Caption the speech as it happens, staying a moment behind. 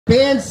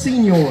band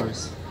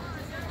seniors.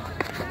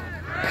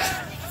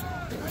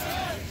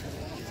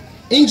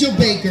 Angel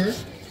Baker,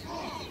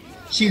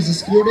 she is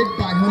escorted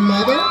by her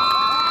mother,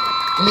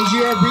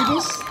 Angia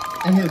Rivas,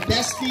 and her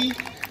bestie,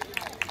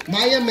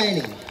 Maya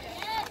Manning.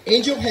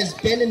 Angel has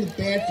been in the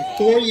band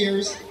for 4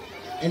 years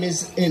and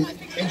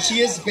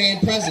she is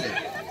band president.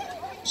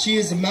 She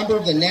is a member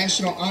of the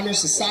National Honor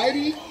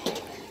Society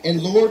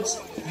and Lourdes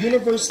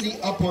University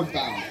Upward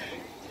Bound.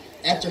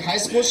 After high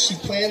school, she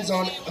plans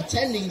on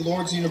attending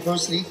Lourdes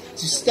University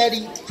to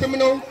study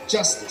criminal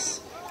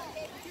justice.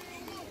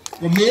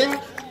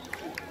 Ramira,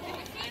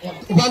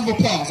 a round of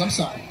applause, I'm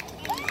sorry.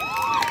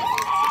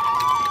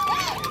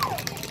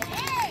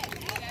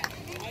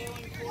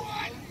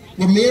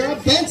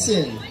 Ramira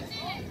Benson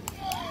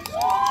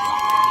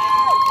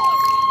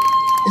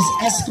is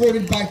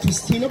escorted by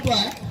Christina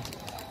Black.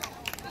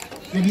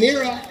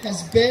 Ramira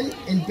has been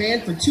in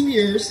band for 2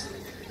 years.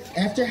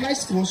 After high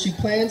school, she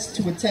plans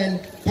to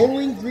attend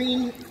Bowling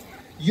Green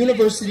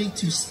University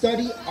to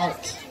study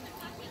art.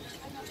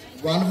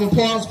 Round of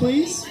applause,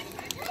 please.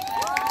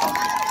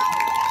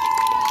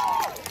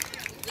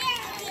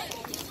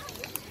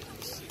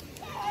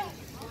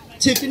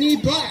 Tiffany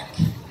Black.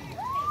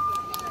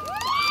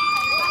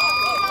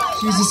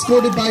 She's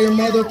escorted by her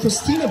mother,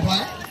 Christina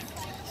Black.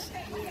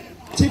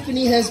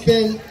 Tiffany has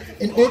been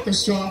in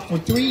orchestra for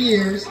 3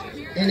 years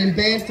and in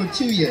band for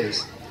 2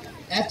 years.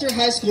 After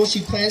high school, she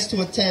plans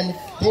to attend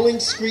Bowling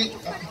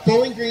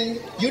Green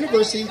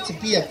University to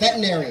be a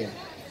veterinarian.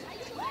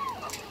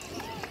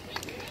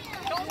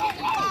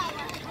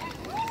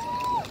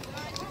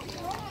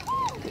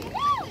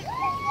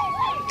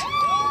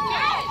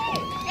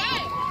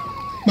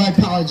 My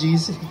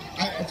apologies.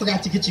 I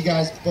forgot to get you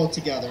guys both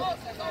together.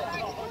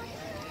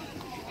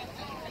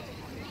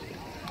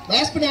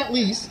 Last but not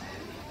least,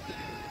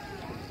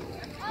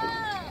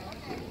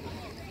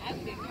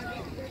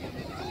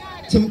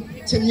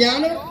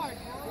 Timyana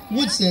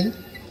Woodson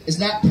is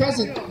not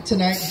present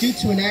tonight due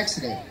to an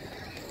accident.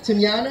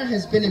 Timyana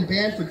has been in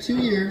band for 2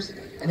 years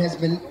and has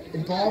been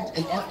involved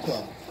in art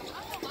club.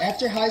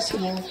 After high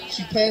school,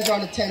 she plans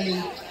on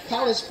attending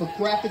college for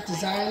graphic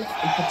design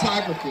and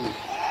photography.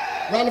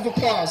 Round of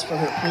applause for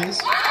her, please.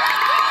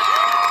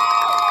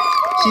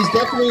 She's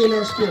definitely in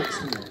her spirits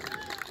tonight.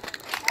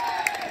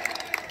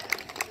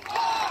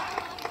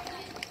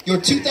 Your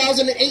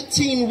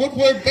 2018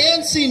 Woodward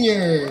Band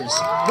Seniors.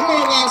 One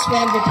more last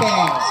round of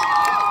applause.